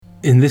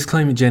In this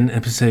Climate Gen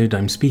episode,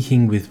 I'm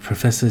speaking with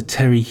Professor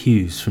Terry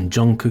Hughes from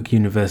John Cook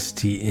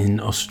University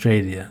in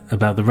Australia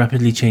about the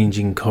rapidly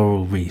changing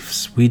coral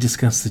reefs. We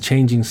discuss the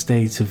changing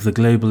state of the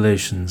global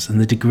oceans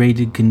and the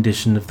degraded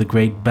condition of the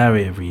Great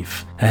Barrier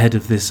Reef ahead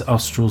of this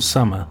austral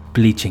summer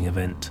bleaching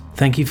event.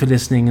 Thank you for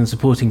listening and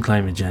supporting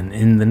Climate Gen.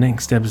 In the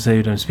next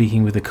episode, I'm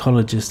speaking with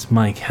ecologist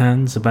Mike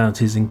Hands about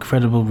his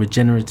incredible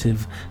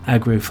regenerative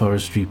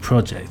agroforestry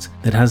project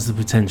that has the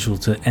potential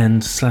to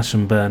end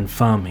slash-and-burn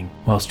farming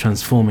whilst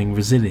transforming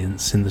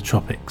resilience in the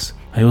tropics.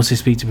 I also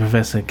speak to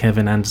Professor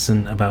Kevin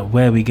Anderson about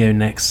where we go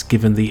next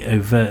given the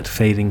overt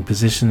failing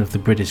position of the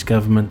British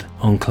government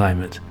on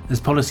climate. As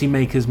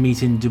policymakers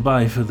meet in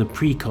Dubai for the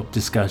pre-COP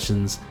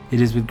discussions, it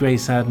is with great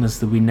sadness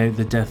that we note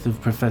the death of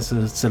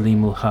Professor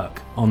Salim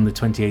Ul-Haq on the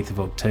 28th of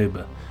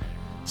October.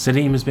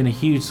 Salim has been a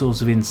huge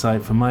source of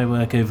insight for my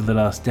work over the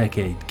last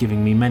decade,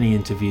 giving me many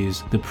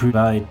interviews that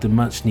provide the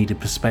much needed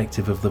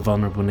perspective of the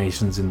vulnerable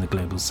nations in the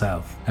global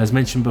south. As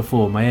mentioned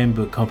before, my own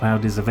book Cop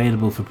Out is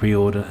available for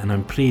pre-order, and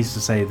I'm pleased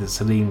to say that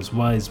Salim's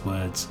wise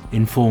words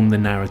inform the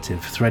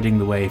narrative, threading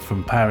the way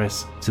from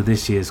Paris to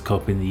this year's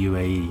COP in the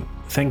UAE.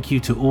 Thank you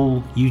to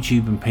all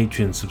YouTube and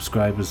Patreon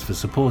subscribers for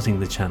supporting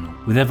the channel.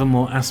 With ever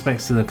more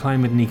aspects to the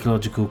climate and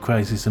ecological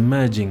crisis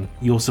emerging,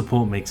 your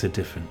support makes a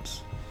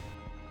difference.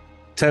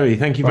 Terry,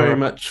 thank you very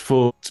much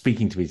for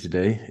speaking to me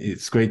today.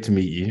 It's great to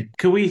meet you.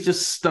 Can we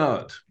just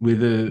start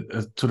with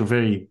a sort of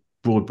very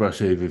broad brush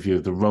overview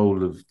of the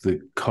role of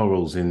the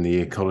corals in the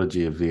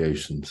ecology of the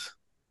oceans?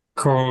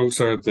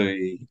 Corals are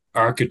the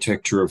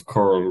architecture of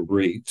coral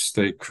reefs.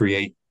 They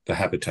create the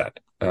habitat.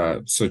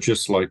 So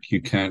just like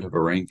you can't have a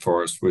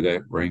rainforest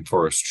without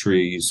rainforest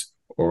trees,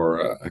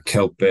 or a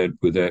kelp bed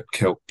without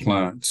kelp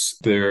plants.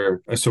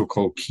 They're a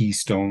so-called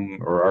keystone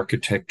or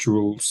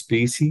architectural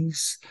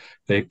species.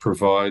 They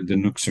provide the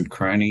nooks and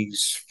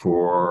crannies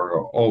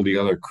for all the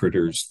other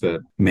critters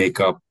that make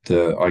up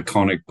the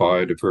iconic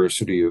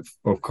biodiversity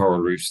of coral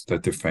reefs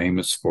that they're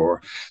famous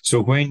for. So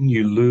when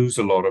you lose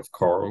a lot of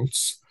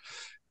corals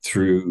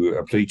through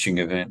a bleaching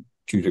event,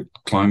 due to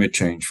climate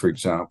change, for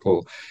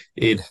example,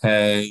 it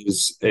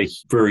has a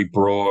very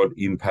broad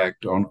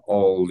impact on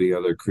all the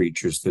other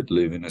creatures that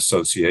live in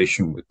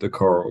association with the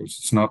corals.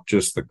 It's not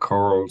just the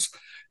corals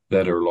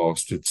that are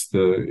lost, it's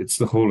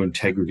the whole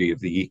integrity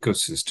of the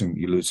ecosystem.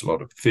 You lose a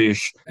lot of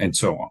fish and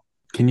so on.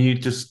 Can you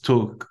just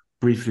talk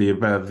briefly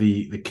about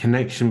the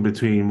connection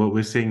between what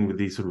we're seeing with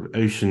these sort of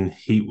ocean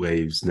heat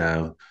waves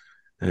now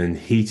and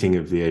heating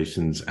of the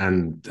oceans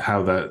and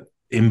how that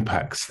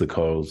impacts the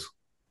corals?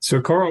 So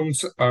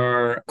corals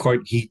are quite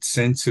heat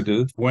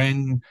sensitive.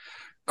 When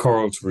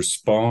corals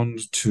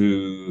respond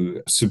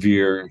to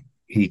severe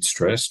heat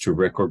stress, to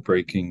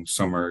record-breaking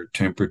summer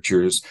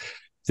temperatures,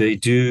 they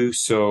do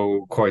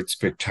so quite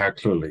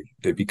spectacularly.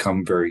 They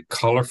become very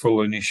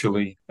colorful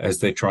initially as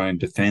they try and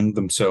defend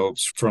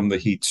themselves from the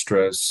heat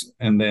stress,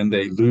 and then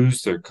they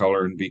lose their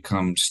color and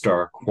become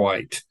stark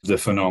white, the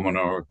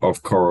phenomena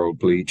of coral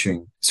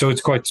bleaching. So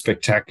it's quite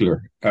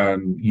spectacular.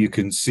 You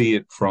can see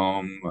it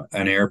from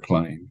an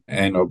airplane,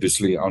 and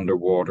obviously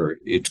underwater,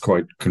 it's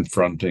quite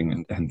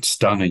confronting and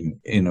stunning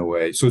in a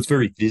way. So it's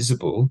very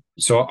visible.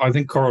 So I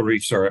think coral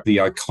reefs are the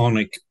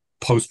iconic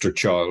poster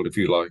child, if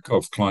you like,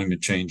 of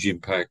climate change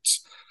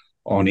impacts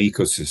on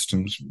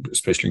ecosystems,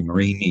 especially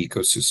marine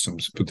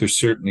ecosystems, but they're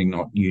certainly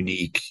not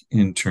unique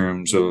in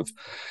terms of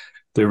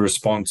the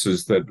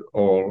responses that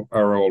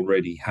are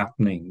already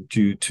happening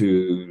due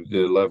to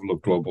the level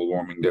of global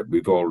warming that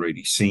we've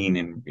already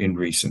seen in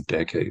recent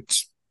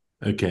decades.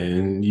 Okay,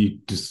 and you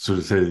just sort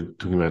of said,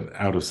 talking about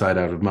out of sight,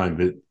 out of mind,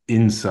 but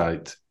in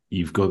sight,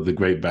 you've got the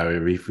Great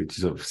Barrier Reef, which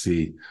is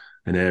obviously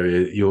an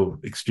area you're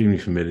extremely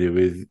familiar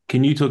with.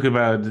 Can you talk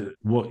about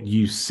what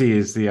you see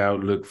as the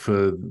outlook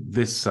for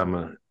this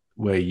summer,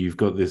 where you've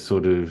got this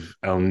sort of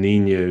El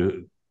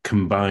Nino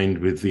combined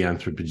with the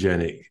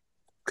anthropogenic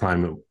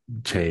climate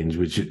change,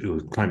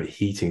 climate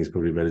heating is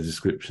probably a better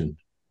description?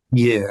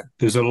 Yeah,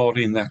 there's a lot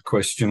in that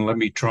question. Let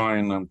me try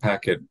and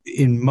unpack it.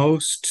 In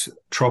most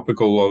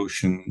tropical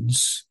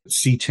oceans,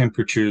 sea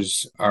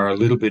temperatures are a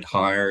little bit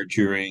higher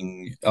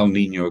during El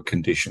Nino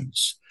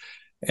conditions.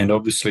 And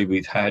obviously,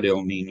 we've had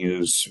El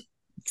Ninos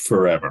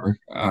forever.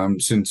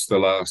 Since the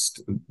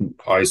last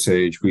ice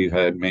age, we've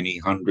had many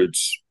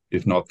hundreds,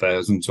 if not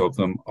thousands of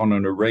them on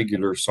an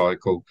irregular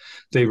cycle.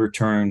 They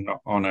return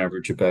on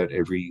average about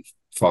every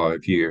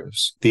 5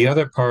 years. The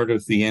other part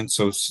of the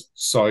ENSO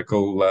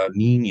cycle, La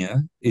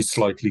Nina, is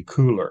slightly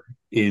cooler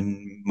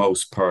in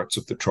most parts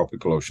of the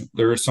tropical ocean.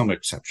 There are some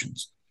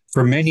exceptions.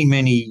 For many,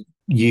 many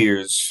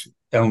years,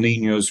 El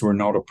Ninos were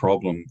not a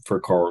problem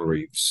for coral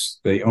reefs.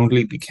 They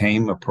only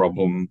became a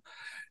problem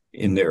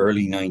in the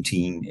early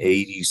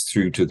 1980s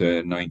through to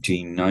the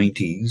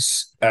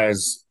 1990s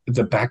as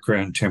the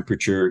background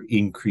temperature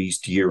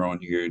increased year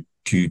on year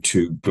due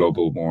to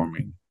global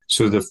warming.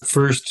 So the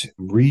first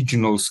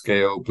regional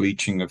scale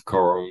bleaching of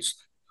corals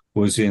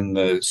was in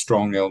the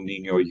strong El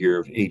Nino year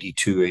of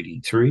 82,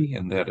 83,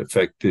 and that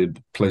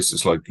affected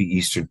places like the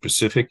Eastern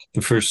Pacific.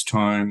 The first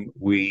time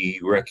we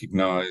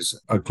recognize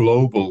a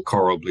global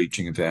coral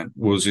bleaching event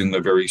was in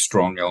the very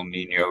strong El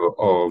Nino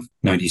of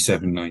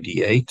 97,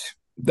 98.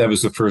 That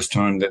was the first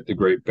time that the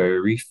Great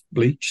Barrier Reef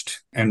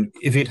bleached. And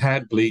if it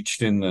had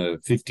bleached in the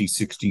 50s,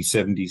 60s,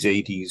 70s,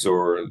 80s,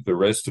 or the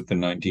rest of the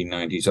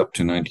 1990s up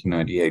to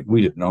 1998,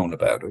 we'd have known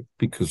about it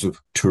because of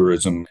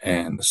tourism,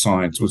 and the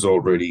science was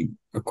already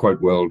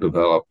quite well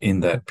developed in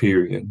that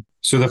period.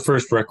 So the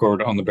first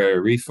record on the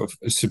Barrier Reef of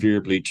a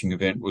severe bleaching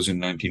event was in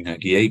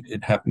 1998.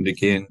 It happened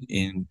again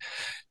in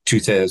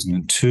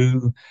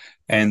 2002.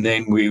 And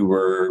then we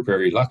were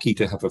very lucky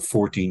to have a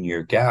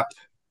 14-year gap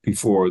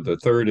before the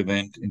third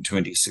event in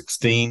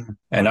 2016,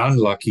 and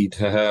unlucky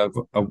to have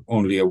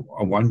only a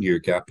 1 year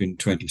gap in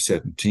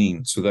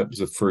 2017. So that was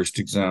the first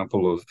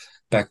example of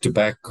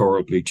back-to-back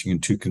coral bleaching in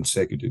 2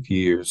 consecutive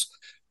years,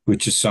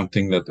 which is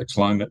something that the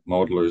climate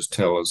modelers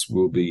tell us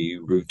will be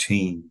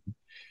routine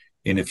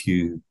in a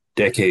few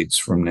decades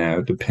from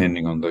now,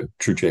 depending on the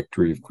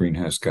trajectory of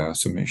greenhouse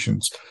gas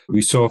emissions.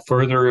 We saw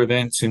further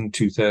events in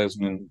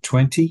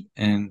 2020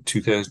 and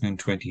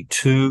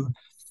 2022.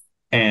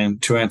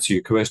 And to answer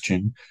your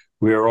question,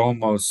 we are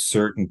almost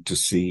certain to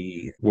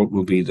see what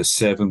will be the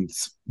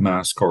seventh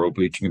mass coral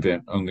bleaching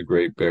event on the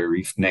Great Barrier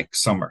Reef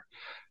next summer.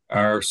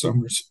 Our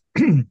summers,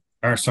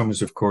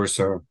 of course,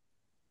 are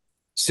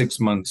 6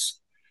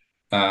 months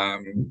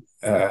out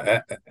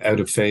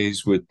of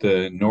phase with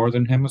the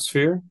Northern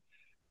Hemisphere.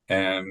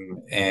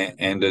 And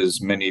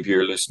as many of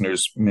your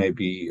listeners may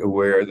be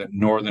aware, that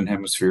Northern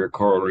Hemisphere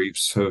coral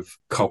reefs have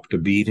copped a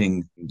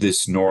beating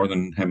this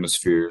Northern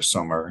Hemisphere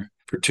summer,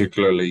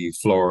 particularly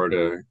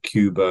Florida,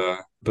 Cuba,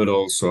 but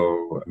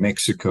also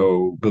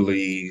Mexico,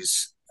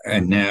 Belize.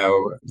 And now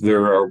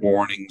there are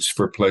warnings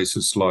for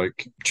places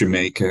like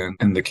Jamaica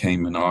and the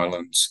Cayman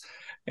Islands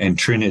and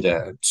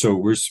Trinidad. So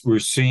we're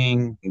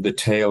seeing the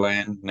tail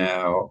end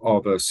now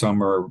of a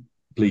summer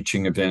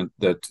bleaching event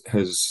that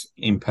has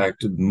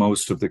impacted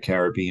most of the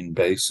Caribbean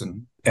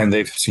basin. And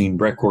they've seen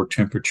record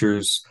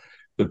temperatures.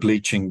 The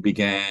bleaching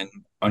began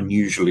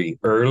unusually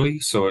early,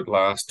 so it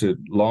lasted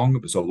long.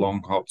 It was a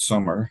long, hot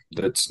summer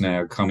that's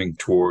now coming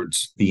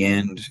towards the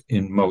end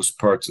in most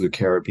parts of the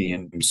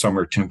Caribbean.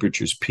 Summer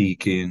temperatures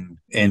peak in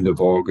end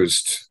of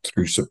August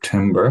through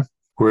September,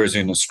 whereas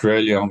in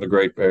Australia on the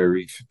Great Barrier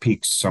Reef,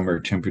 peak summer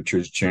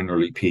temperatures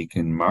generally peak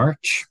in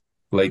March.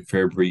 Late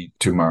February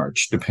to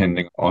March,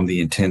 depending on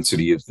the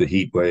intensity of the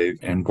heat wave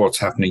and what's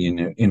happening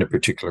in a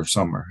particular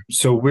summer.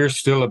 So we're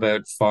still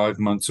about 5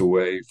 months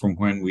away from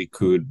when we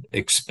could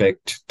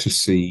expect to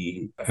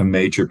see a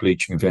major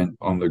bleaching event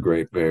on the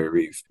Great Barrier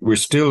Reef. We're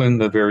still in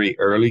the very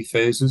early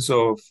phases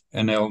of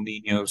an El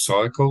Nino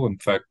cycle. In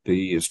fact,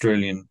 the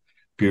Australian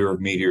Bureau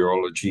of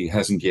Meteorology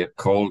hasn't yet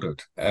called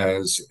it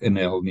as an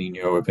El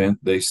Nino event.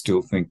 They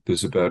still think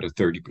there's about a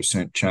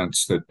 30%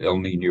 chance that El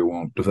Nino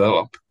won't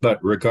develop. But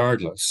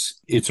regardless,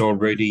 it's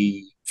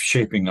already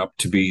shaping up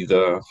to be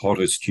the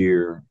hottest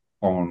year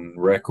on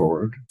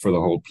record for the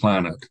whole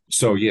planet.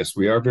 So yes,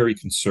 we are very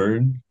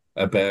concerned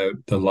about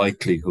the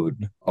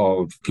likelihood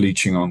of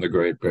bleaching on the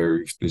Great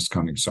Barrier Reef this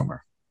coming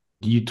summer.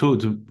 You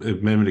talked a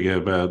moment ago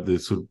about the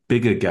sort of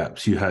bigger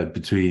gaps you had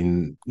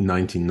between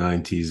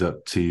 1990s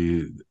up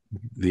to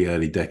the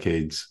early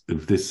decades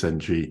of this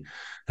century,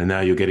 and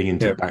now you're getting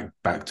into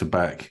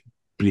back-to-back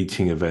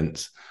bleaching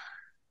events.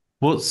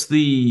 What's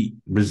the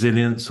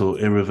resilience or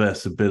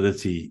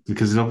irreversibility?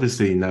 Because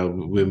obviously now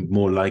we're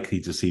more likely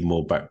to see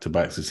more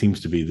back-to-backs. It seems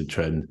to be the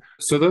trend.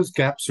 So those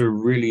gaps are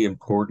really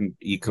important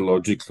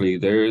ecologically.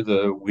 They're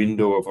the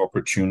window of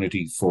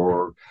opportunity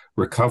for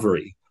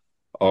recovery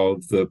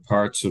of the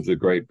parts of the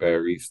Great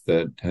Barrier Reef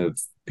that have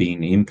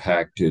been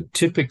impacted.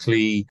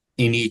 Typically,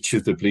 in each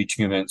of the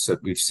bleaching events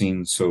that we've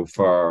seen so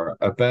far,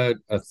 about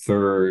a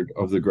third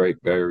of the Great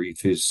Barrier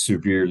Reef is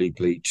severely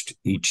bleached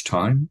each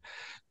time.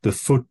 The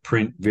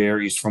footprint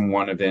varies from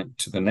one event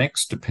to the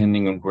next,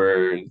 depending on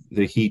where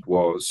the heat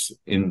was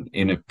in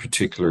a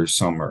particular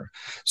summer.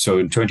 So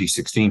in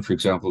 2016, for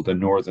example, the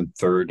northern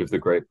third of the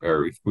Great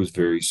Barrier Reef was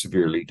very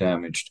severely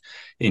damaged.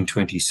 In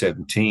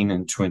 2017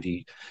 and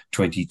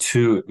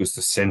 2022, it was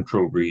the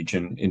central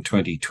region. In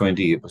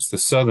 2020, it was the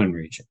southern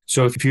region.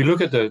 So if you look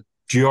at the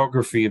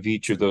geography of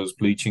each of those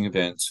bleaching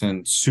events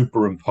and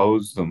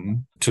superimpose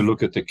them to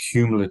look at the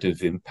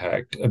cumulative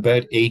impact,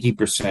 about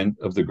 80%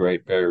 of the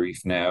Great Barrier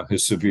Reef now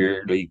has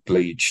severely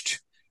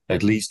bleached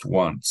at least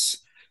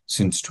once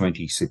since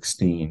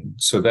 2016.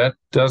 So that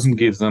doesn't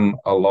give them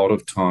a lot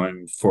of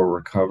time for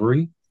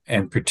recovery,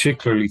 and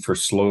particularly for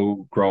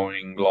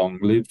slow-growing,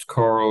 long-lived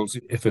corals.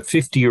 If a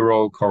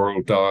 50-year-old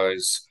coral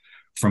dies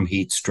from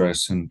heat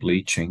stress and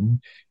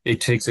bleaching, it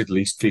takes at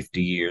least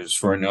 50 years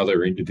for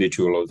another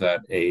individual of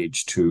that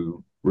age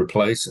to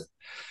replace it.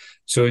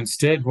 So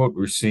instead, what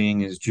we're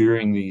seeing is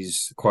during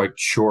these quite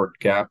short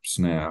gaps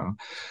now,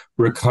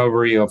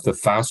 recovery of the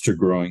faster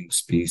growing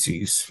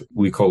species,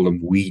 we call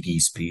them weedy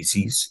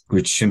species,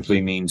 which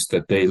simply means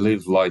that they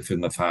live life in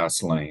the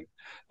fast lane.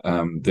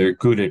 They're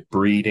good at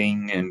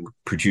breeding and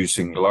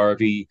producing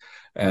larvae,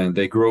 and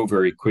they grow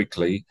very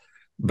quickly.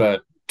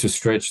 But to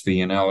stretch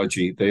the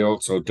analogy, they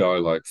also die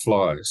like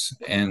flies,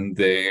 and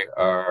they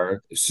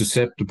are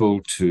susceptible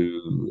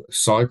to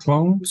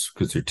cyclones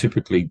because they're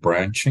typically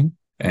branching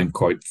and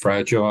quite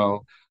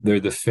fragile. They're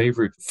the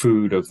favorite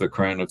food of the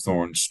crown of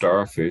thorns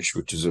starfish,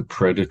 which is a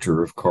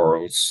predator of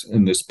corals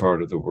in this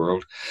part of the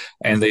world,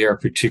 and they are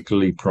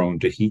particularly prone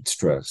to heat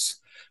stress.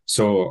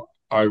 So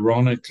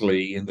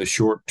ironically, in the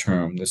short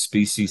term, the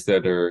species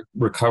that are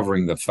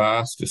recovering the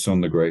fastest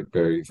on the Great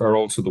Barrier Reef are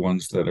also the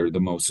ones that are the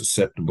most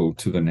susceptible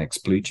to the next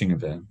bleaching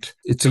event.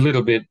 It's a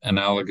little bit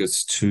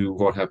analogous to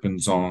what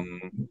happens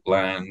on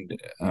land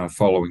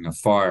following a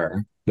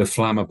fire. The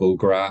flammable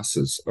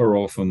grasses are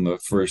often the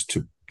first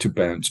to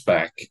bounce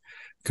back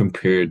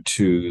compared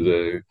to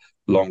the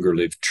longer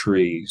lived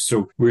trees.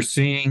 So we're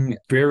seeing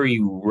very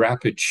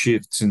rapid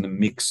shifts in the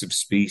mix of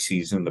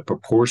species and the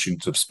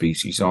proportions of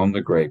species on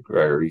the Great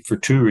Barrier Reef for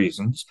two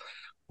reasons.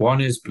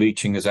 One is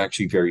bleaching is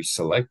actually very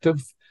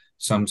selective.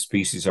 Some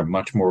species are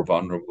much more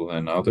vulnerable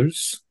than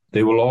others.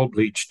 They will all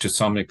bleach to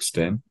some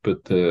extent,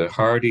 but the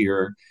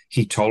hardier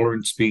heat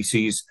tolerant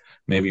species,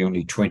 maybe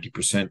only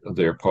 20% of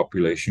their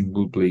population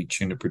will bleach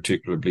in a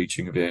particular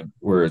bleaching event,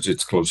 whereas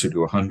it's closer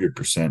to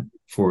 100%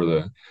 for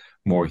the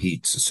more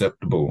heat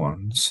susceptible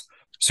ones.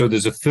 So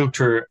there's a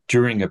filter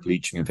during a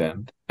bleaching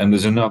event, and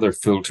there's another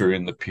filter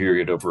in the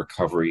period of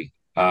recovery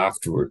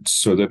afterwards.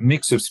 So the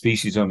mix of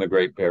species on the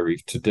Great Barrier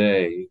Reef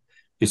today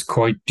is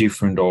quite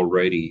different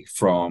already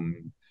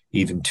from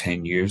even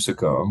 10 years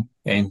ago.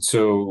 And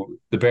so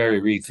the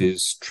Barrier Reef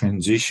is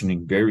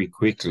transitioning very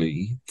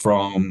quickly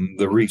from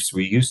the reefs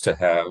we used to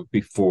have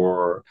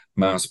before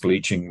mass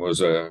bleaching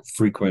was a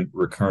frequent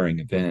recurring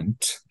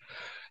event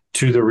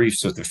to the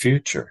reefs of the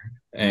future.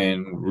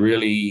 And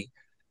really,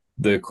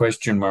 the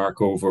question mark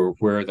over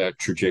where that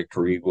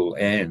trajectory will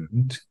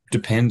end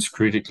depends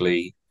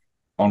critically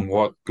on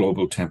what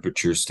global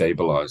temperature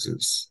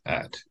stabilizes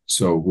at.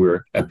 So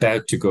we're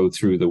about to go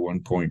through the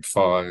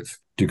 1.5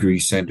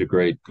 degrees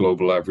centigrade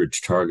global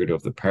average target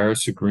of the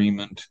Paris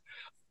Agreement.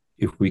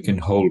 If we can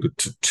hold it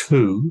to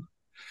 2,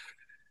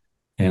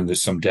 and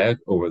there's some doubt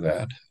over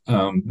that,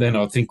 then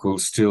I think we'll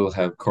still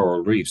have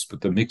coral reefs,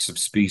 but the mix of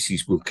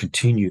species will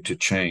continue to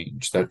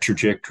change. That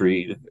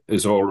trajectory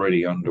is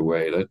already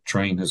underway. That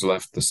train has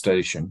left the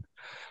station.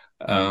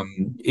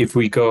 If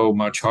we go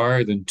much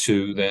higher than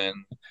 2, then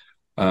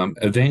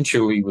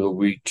eventually we'll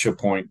reach a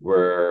point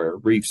where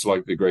reefs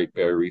like the Great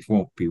Barrier Reef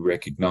won't be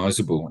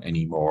recognizable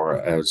anymore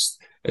as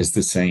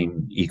the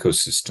same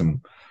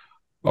ecosystem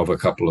of a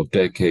couple of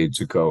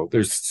decades ago.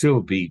 There'll still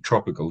be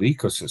tropical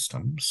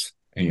ecosystems.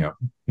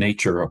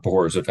 Nature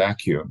abhors a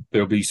vacuum.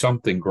 There'll be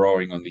something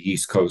growing on the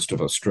east coast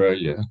of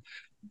Australia.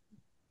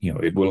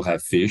 It will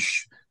have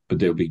fish, but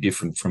they'll be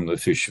different from the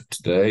fish of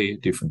today, a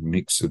different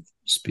mix of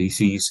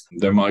species.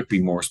 There might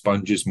be more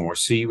sponges, more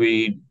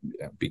seaweed,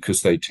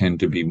 because they tend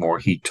to be more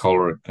heat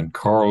tolerant than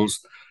corals.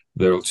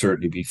 There'll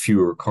certainly be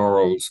fewer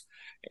corals,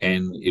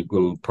 and it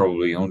will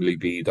probably only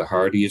be the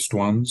hardiest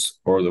ones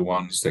or the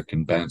ones that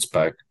can bounce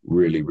back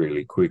really,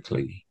 really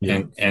quickly.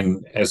 Yeah.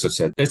 And as I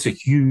said, that's a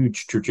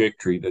huge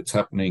trajectory that's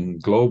happening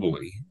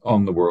globally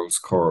on the world's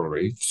coral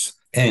reefs.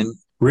 And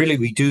really,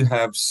 we do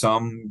have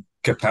some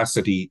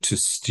capacity to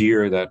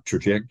steer that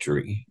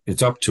trajectory.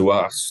 It's up to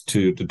us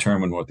to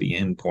determine what the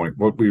end point,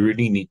 what we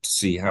really need to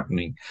see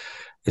happening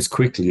as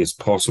quickly as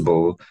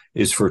possible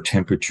is for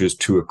temperatures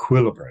to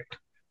equilibrate,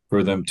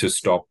 for them to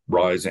stop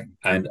rising,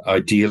 and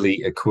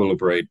ideally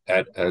equilibrate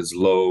at as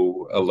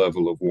low a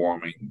level of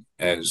warming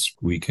as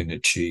we can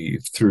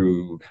achieve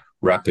through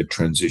rapid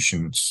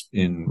transitions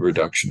in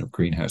reduction of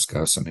greenhouse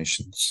gas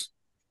emissions.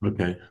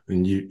 Okay,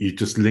 and you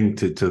just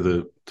linked it to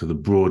the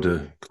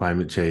broader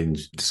climate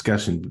change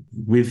discussion.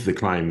 With the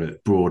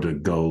climate broader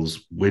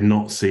goals, we're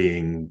not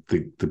seeing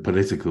the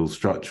political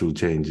structural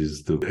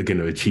changes that are going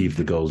to achieve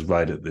the goals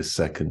right at this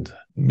second.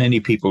 Many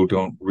people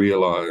don't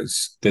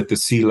realize that the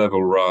sea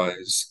level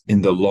rise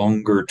in the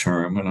longer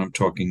term, and I'm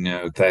talking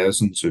now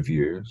thousands of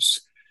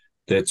years,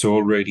 that's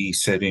already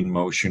set in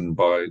motion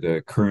by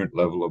the current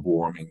level of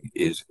warming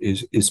is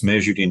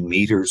measured in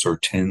meters or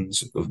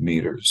tens of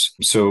meters.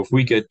 So if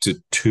we get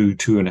to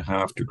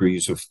 2.5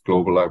 degrees of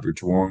global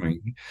average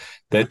warming,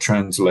 that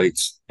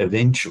translates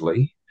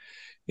eventually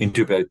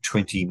into about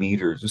 20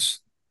 meters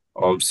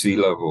of sea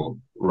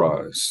level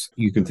rise.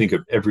 You can think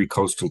of every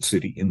coastal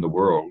city in the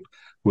world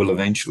will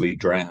eventually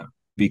drown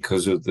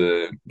because of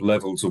the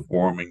levels of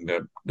warming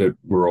that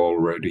we're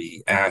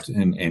already at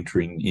and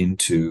entering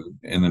into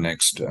in the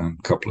next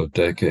couple of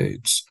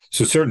decades.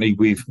 So certainly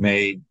we've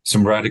made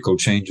some radical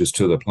changes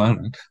to the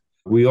planet.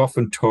 We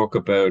often talk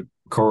about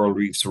coral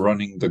reefs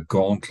running the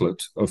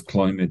gauntlet of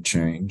climate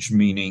change,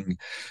 meaning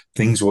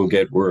things will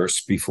get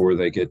worse before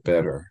they get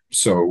better.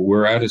 So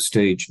we're at a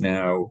stage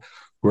now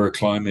where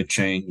climate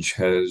change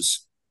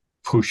has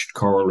pushed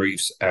coral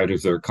reefs out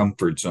of their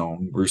comfort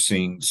zone. We're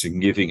seeing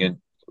significant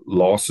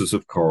losses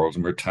of corals,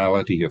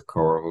 mortality of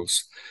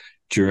corals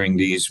during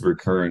these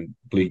recurrent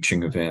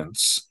bleaching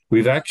events.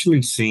 We've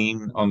actually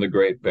seen on the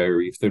Great Barrier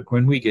Reef that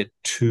when we get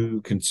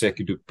two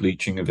consecutive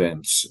bleaching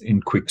events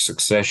in quick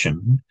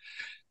succession,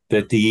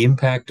 that the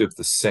impact of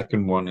the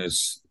second one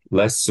is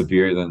less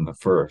severe than the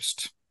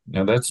first.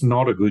 Now, that's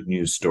not a good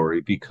news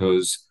story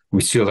because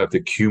we still have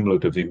the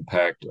cumulative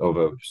impact of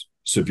a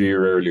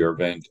severe earlier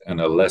event and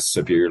a less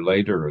severe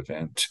later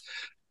event.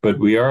 But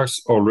we are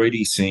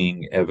already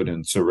seeing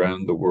evidence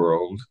around the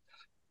world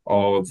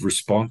of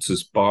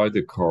responses by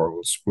the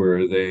corals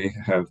where they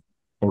have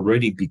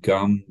already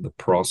begun the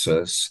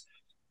process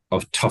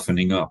of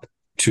toughening up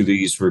to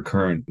these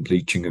recurrent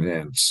bleaching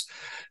events.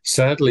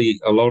 Sadly,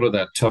 a lot of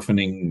that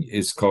toughening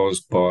is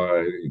caused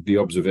by the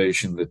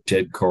observation that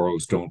dead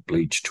corals don't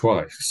bleach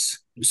twice.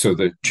 So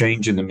the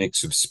change in the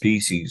mix of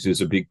species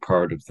is a big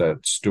part of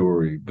that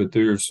story. But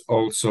there's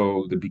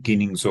also the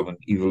beginnings of an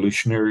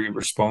evolutionary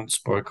response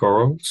by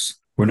corals.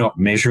 We're not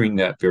measuring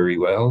that very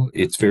well.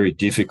 It's very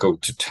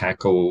difficult to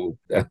tackle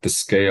at the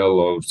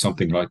scale of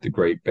something like the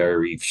Great Barrier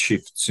Reef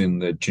shifts in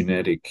the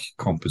genetic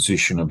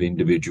composition of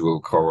individual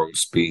coral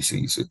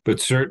species. But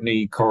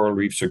certainly coral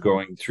reefs are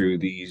going through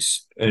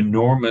these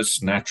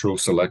enormous natural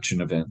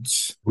selection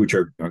events, which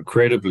are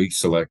incredibly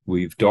select.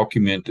 We've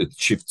documented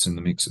shifts in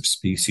the mix of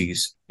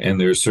species, and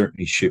there are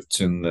certainly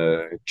shifts in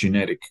the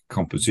genetic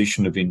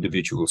composition of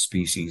individual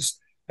species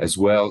as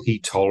well.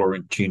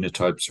 Heat-tolerant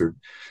genotypes are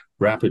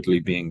rapidly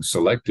being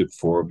selected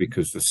for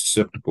because the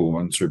susceptible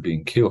ones are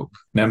being killed.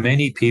 Now,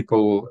 many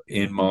people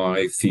in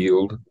my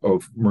field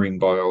of marine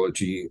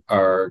biology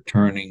are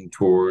turning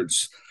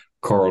towards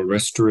coral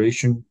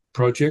restoration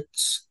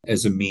projects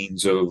as a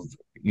means of,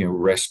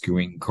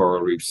 rescuing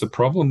coral reefs. The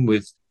problem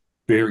with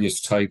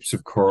various types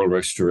of coral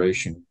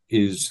restoration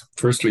is,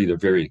 firstly, they're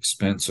very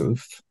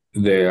expensive.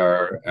 They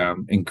are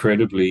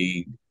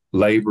incredibly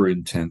labor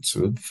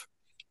intensive.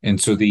 And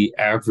so the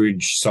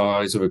average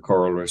size of a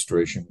coral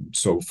restoration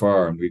so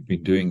far, and we've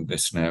been doing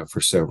this now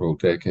for several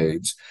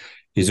decades,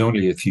 is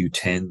only a few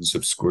tens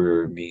of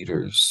square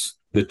meters.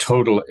 The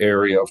total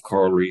area of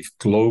coral reef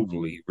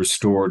globally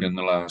restored in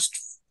the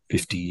last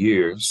 50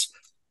 years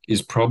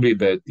is probably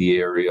about the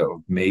area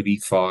of maybe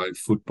 5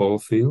 football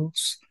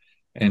fields.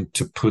 And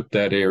to put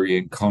that area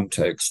in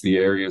context, the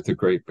area of the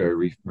Great Barrier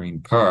Reef Marine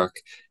Park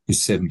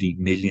is 70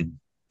 million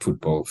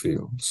football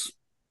fields.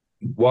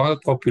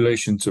 Wild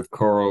populations of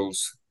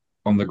corals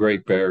on the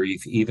Great Barrier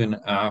Reef, even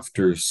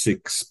after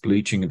 6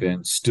 bleaching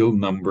events, still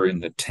number in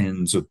the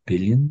tens of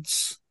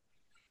billions.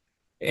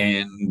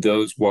 And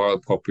those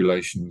wild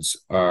populations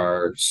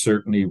are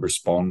certainly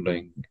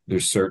responding. They're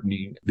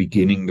certainly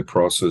beginning the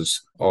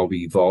process of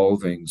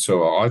evolving.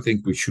 So I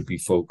think we should be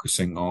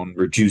focusing on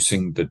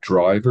reducing the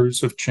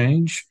drivers of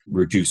change,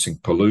 reducing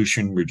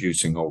pollution,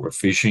 reducing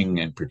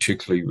overfishing, and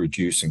particularly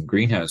reducing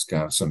greenhouse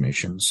gas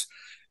emissions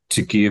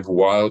to give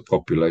wild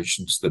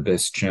populations the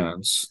best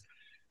chance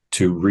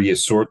to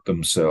reassort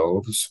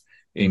themselves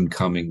in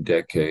coming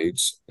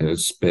decades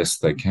as best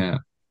they can.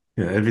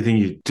 Yeah, everything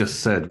you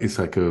just said is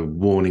like a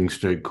warning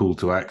stroke call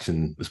to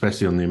action,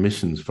 especially on the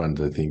emissions front,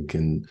 I think.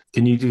 And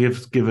can you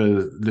give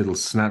a little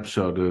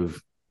snapshot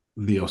of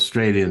the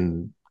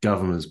Australian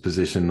government's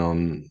position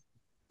on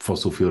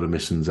fossil fuel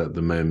emissions at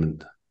the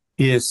moment?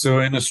 Yes, so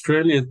in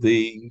Australia,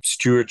 the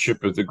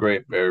stewardship of the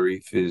Great Barrier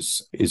Reef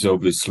is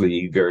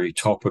obviously very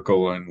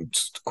topical and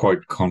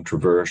quite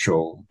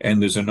controversial.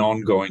 And there's an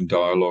ongoing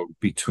dialogue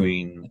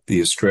between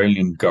the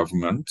Australian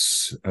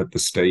governments at the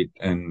state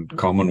and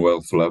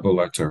Commonwealth level,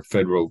 that's our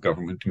federal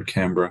government in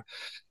Canberra,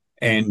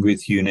 and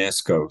with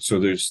UNESCO. So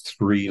there's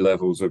 3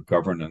 levels of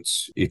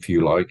governance, if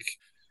you like.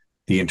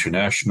 The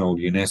international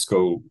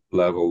UNESCO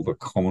level, the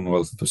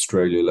Commonwealth of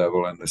Australia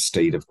level, and the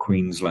state of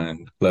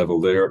Queensland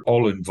level. They're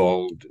all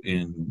involved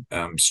in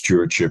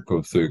stewardship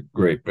of the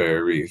Great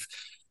Barrier Reef.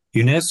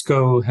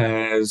 UNESCO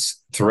has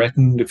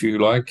threatened, if you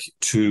like,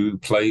 to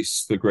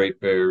place the Great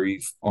Barrier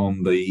Reef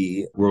on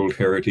the World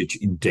Heritage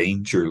in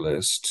Danger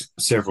list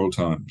several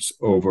times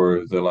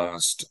over the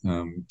last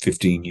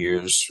 15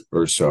 years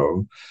or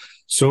so.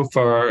 So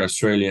far,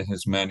 Australia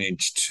has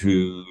managed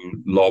to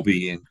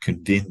lobby and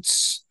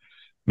convince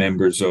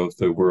members of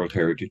the World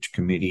Heritage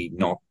Committee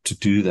not to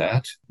do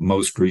that.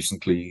 Most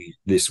recently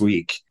this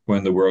week,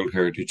 when the World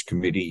Heritage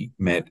Committee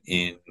met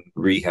in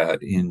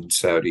Riyadh in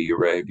Saudi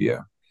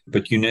Arabia.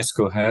 But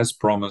UNESCO has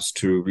promised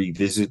to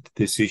revisit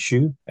this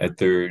issue at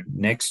their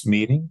next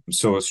meeting.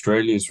 So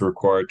Australia is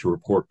required to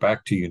report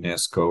back to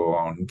UNESCO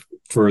on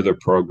further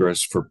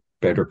progress for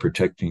better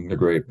protecting the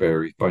Great Barrier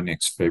Reef by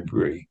next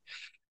February.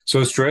 So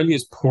Australia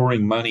is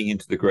pouring money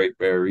into the Great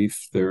Barrier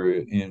Reef. They're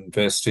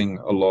investing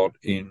a lot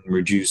in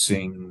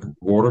reducing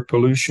water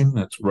pollution,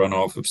 that's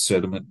runoff of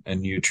sediment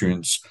and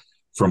nutrients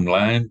from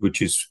land,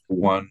 which is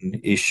one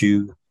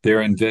issue.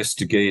 They're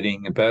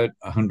investigating about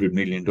 $100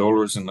 million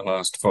in the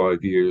last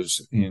 5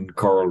 years in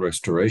coral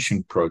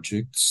restoration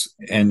projects.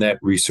 And that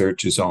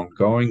research is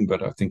ongoing,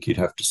 but I think you'd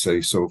have to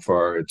say so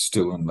far it's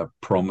still in the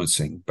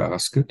promising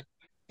basket.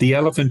 The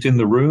elephant in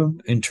the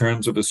room in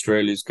terms of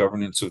Australia's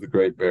governance of the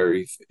Great Barrier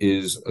Reef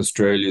is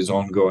Australia's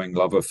ongoing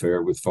love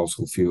affair with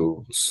fossil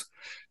fuels.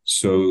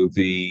 So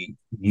the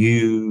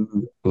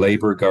new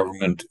Labour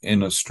government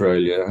in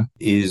Australia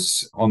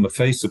is, on the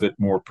face of it,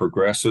 more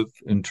progressive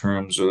in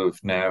terms of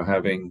now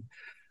having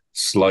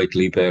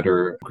slightly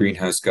better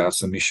greenhouse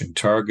gas emission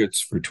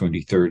targets for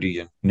 2030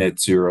 and net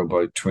zero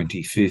by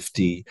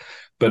 2050.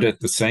 But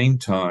at the same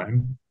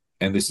time,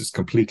 and this is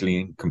completely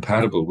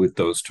incompatible with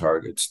those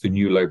targets, the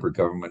new Labour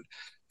government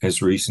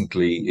has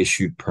recently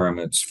issued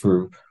permits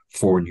for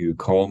 4 new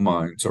coal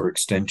mines or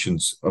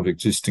extensions of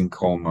existing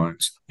coal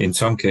mines, in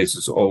some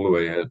cases all the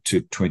way out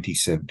to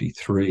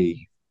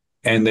 2073.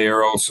 And they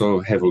are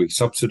also heavily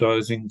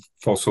subsidizing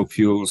fossil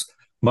fuels.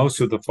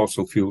 Most of the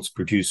fossil fuels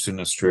produced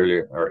in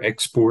Australia are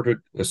exported.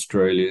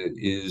 Australia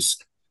is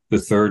the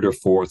third or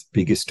fourth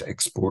biggest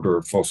exporter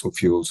of fossil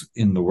fuels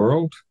in the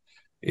world.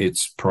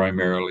 It's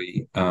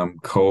primarily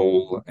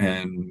coal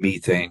and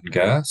methane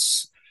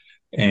gas.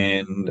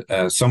 And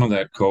some of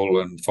that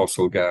coal and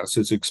fossil gas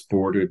is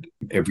exported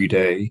every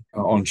day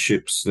on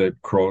ships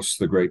that cross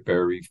the Great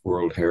Barrier Reef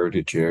World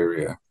Heritage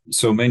Area.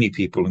 So many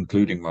people,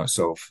 including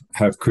myself,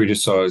 have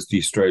criticized the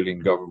Australian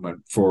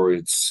government for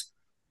its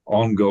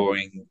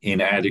ongoing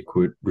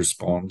inadequate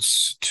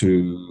response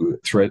to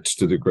threats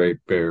to the Great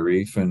Barrier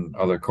Reef and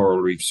other coral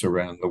reefs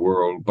around the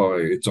world by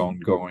its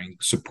ongoing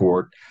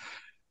support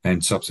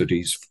and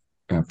subsidies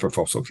for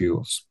fossil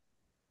fuels.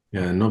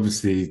 Yeah, and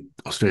obviously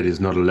Australia is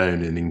not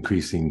alone in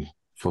increasing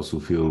fossil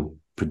fuel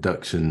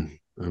production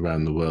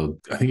around the world.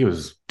 I think it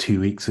was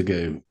 2 weeks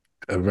ago,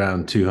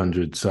 around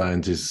 200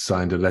 scientists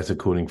signed a letter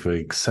calling for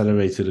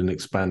accelerated and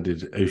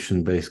expanded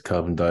ocean-based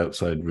carbon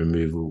dioxide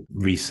removal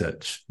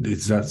research.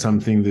 Is that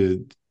something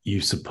that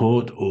you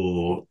support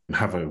or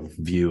have a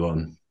view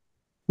on?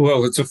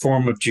 Well, it's a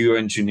form of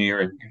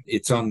geoengineering.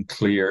 It's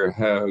unclear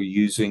how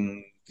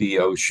using the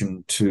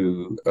ocean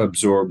to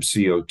absorb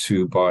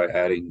CO2 by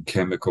adding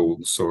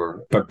chemicals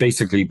but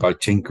basically by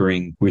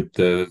tinkering with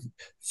the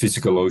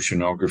physical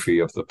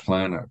oceanography of the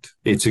planet.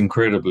 It's an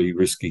incredibly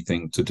risky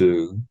thing to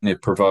do.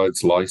 It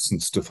provides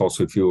license to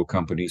fossil fuel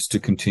companies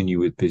to continue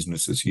with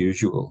business as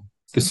usual.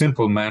 The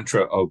simple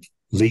mantra of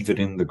leave it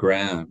in the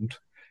ground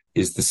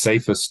is the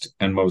safest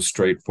and most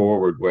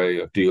straightforward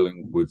way of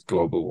dealing with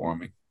global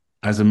warming.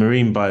 As a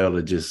marine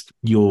biologist,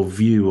 your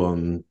view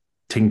on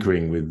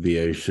tinkering with the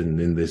ocean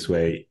in this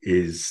way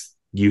is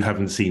you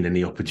haven't seen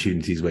any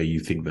opportunities where you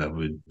think that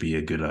would be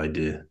a good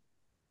idea.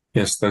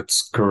 Yes,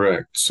 that's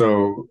correct.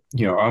 So,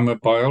 I'm a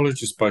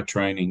biologist by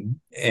training.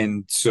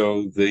 And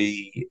so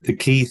the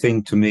key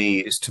thing to me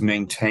is to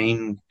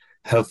maintain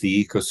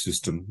healthy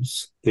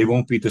ecosystems. They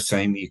won't be the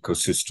same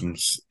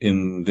ecosystems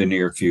in the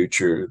near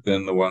future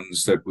than the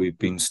ones that we've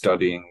been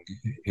studying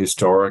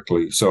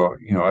historically. So,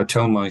 I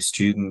tell my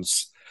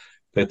students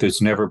that there's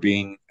never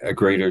been a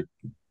greater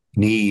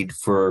need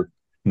for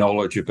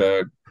knowledge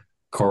about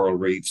coral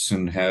reefs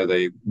and how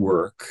they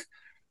work,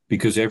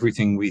 because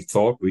everything we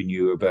thought we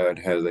knew about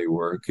how they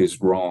work is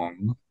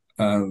wrong.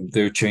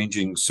 They're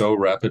changing so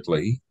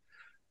rapidly.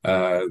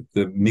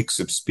 The mix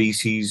of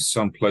species,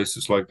 some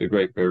places like the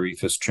Great Barrier Reef,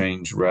 has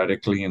changed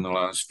radically in the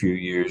last few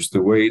years.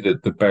 The way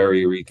that the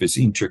Barrier Reef is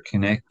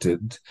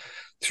interconnected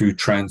through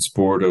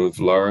transport of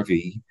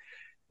larvae,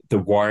 the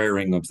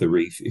wiring of the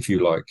reef, if you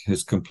like,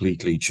 has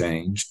completely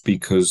changed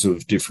because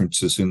of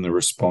differences in the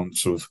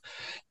response of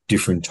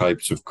different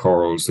types of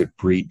corals that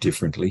breed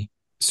differently.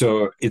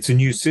 So it's a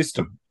new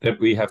system that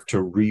we have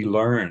to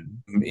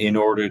relearn in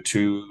order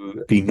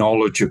to be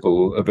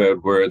knowledgeable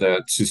about where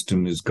that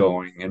system is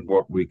going and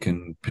what we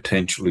can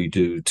potentially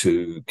do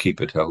to keep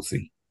it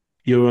healthy.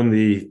 You're on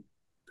the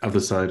other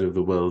side of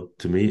the world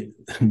to me.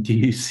 Do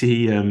you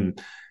see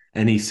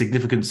any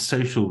significant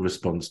social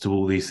response to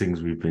all these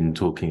things we've been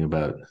talking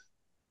about?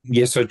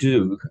 Yes, I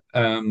do.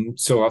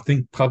 So I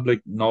think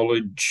public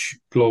knowledge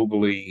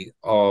globally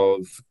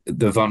of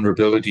the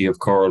vulnerability of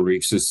coral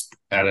reefs is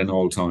at an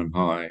all-time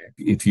high.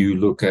 If you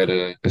look at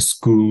a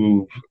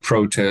school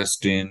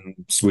protest in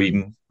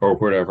Sweden or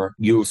whatever,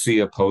 you'll see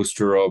a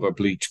poster of a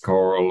bleached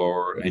coral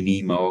or an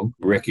Nemo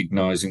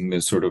recognizing the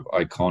sort of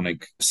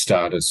iconic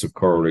status of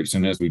coral reefs.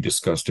 And as we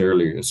discussed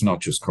earlier, it's not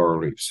just coral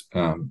reefs.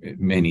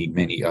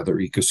 Many other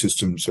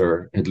ecosystems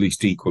are at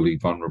least equally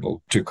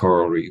vulnerable to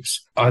coral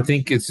reefs. I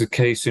think it's the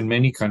case in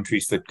many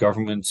countries that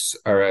governments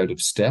are out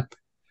of step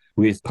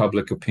with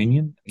public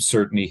opinion.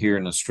 Certainly here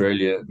in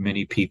Australia,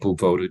 many people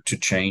voted to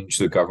change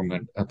the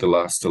government at the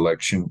last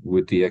election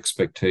with the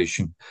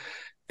expectation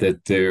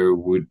that there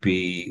would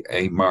be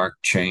a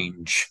marked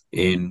change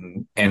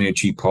in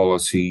energy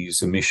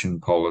policies, emission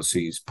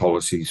policies,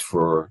 policies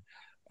for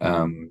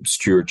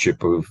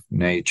stewardship of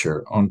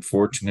nature.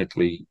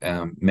 Unfortunately,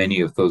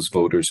 many of those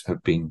voters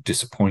have been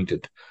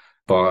disappointed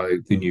by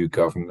the new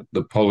government.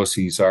 The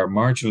policies are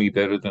marginally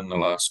better than the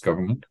last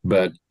government,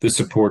 but the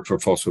support for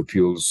fossil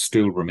fuels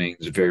still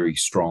remains very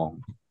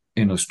strong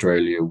in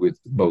Australia with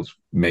both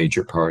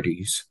major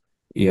parties.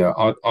 Yeah,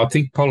 I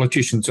think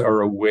politicians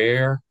are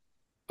aware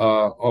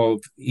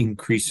of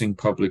increasing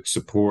public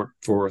support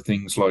for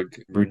things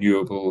like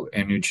renewable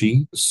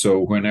energy. So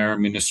when our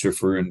Minister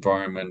for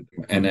Environment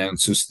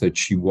announces that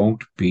she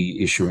won't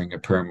be issuing a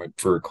permit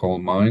for a coal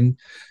mine,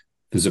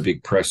 there's a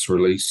big press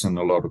release and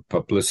a lot of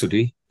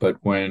publicity. But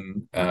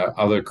when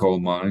other coal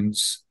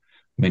mines,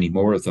 many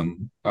more of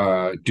them,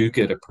 do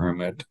get a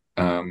permit,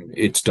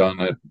 it's done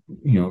at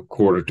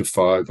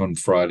 4:45 on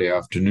Friday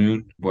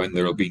afternoon when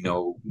there'll be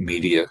no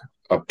media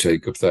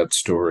uptake of that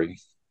story.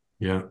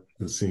 Yeah,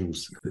 it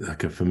seems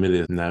like a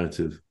familiar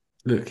narrative.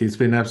 Look, it's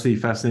been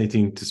absolutely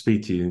fascinating to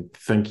speak to you.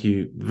 Thank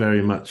you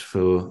very much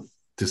for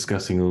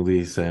discussing all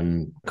these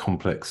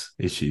complex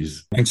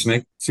issues. Thanks,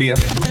 Nick. See ya.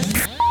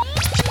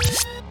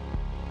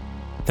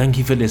 Thank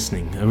you for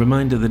listening. A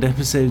reminder that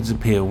episodes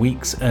appear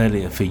weeks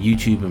earlier for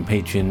YouTube and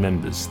Patreon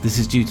members. This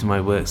is due to my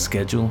work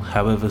schedule.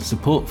 However,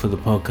 support for the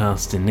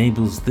podcast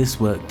enables this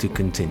work to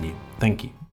continue. Thank you.